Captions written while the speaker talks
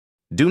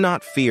Do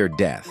not fear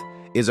death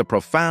is a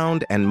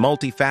profound and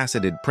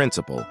multifaceted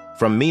principle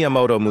from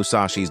Miyamoto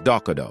Musashi's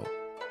Dokudo,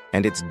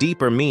 and its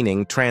deeper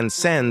meaning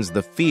transcends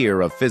the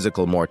fear of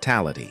physical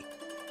mortality.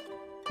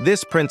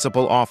 This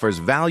principle offers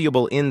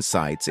valuable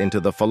insights into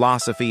the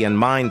philosophy and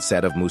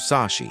mindset of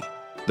Musashi,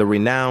 the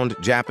renowned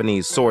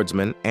Japanese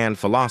swordsman and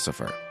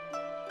philosopher.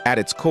 At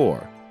its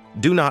core,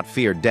 Do Not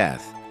Fear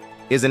Death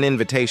is an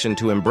invitation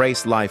to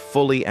embrace life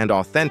fully and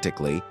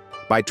authentically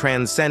by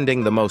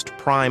transcending the most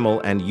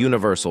primal and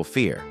universal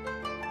fear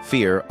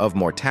of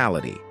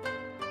mortality.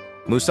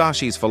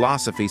 Musashi's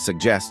philosophy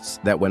suggests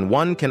that when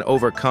one can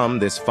overcome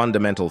this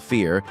fundamental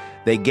fear,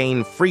 they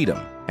gain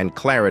freedom and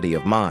clarity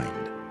of mind.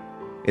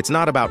 It's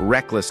not about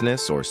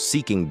recklessness or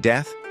seeking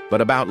death, but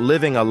about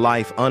living a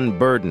life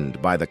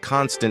unburdened by the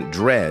constant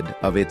dread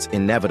of its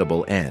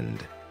inevitable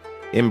end.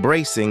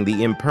 Embracing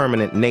the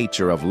impermanent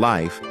nature of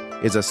life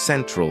is a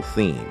central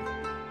theme.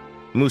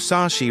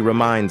 Musashi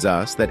reminds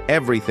us that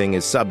everything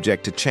is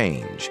subject to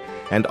change,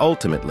 and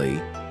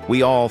ultimately,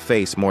 we all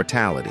face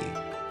mortality.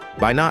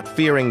 By not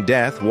fearing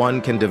death, one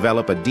can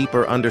develop a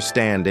deeper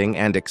understanding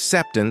and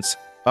acceptance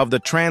of the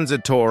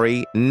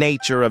transitory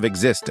nature of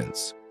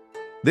existence.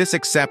 This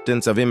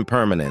acceptance of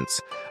impermanence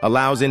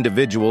allows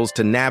individuals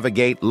to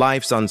navigate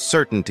life's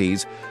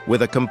uncertainties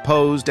with a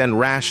composed and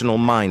rational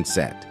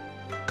mindset,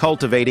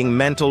 cultivating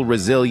mental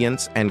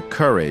resilience and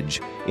courage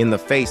in the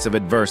face of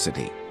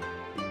adversity.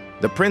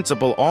 The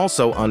principle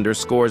also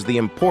underscores the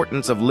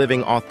importance of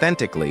living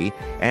authentically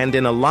and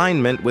in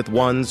alignment with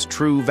one's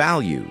true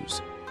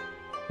values.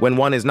 When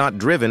one is not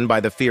driven by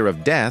the fear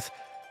of death,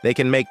 they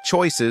can make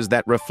choices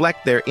that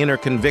reflect their inner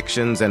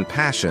convictions and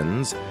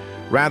passions,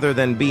 rather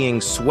than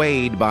being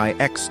swayed by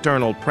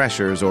external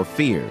pressures or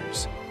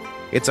fears.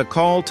 It's a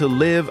call to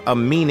live a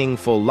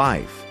meaningful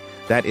life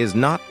that is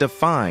not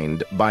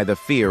defined by the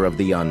fear of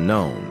the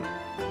unknown.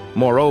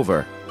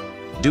 Moreover,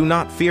 Do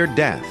Not Fear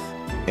Death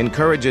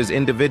encourages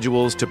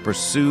individuals to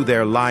pursue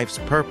their life's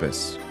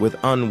purpose with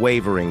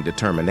unwavering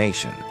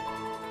determination.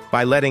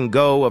 By letting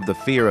go of the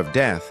fear of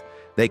death,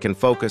 they can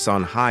focus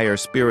on higher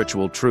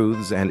spiritual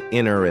truths and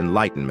inner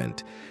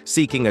enlightenment,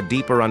 seeking a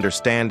deeper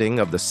understanding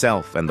of the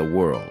self and the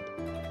world.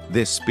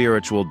 This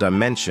spiritual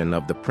dimension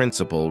of the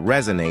principle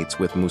resonates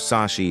with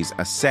Musashi's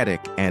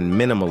ascetic and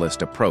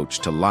minimalist approach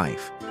to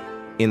life.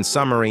 In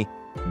summary,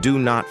 do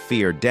not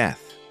fear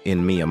death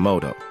in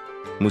Miyamoto.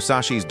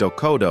 Musashi's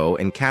Dokudo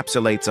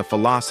encapsulates a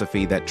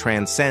philosophy that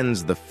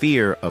transcends the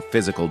fear of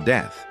physical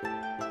death.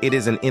 It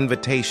is an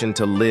invitation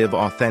to live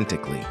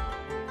authentically,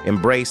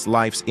 embrace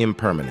life's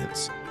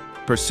impermanence,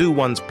 pursue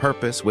one's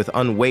purpose with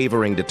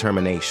unwavering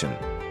determination,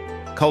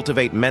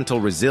 cultivate mental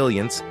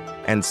resilience,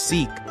 and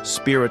seek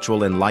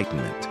spiritual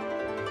enlightenment.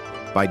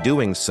 By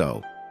doing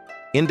so,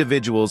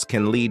 individuals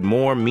can lead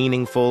more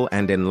meaningful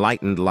and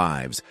enlightened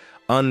lives,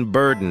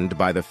 unburdened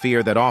by the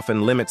fear that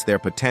often limits their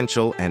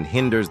potential and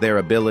hinders their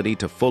ability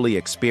to fully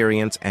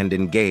experience and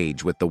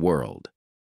engage with the world.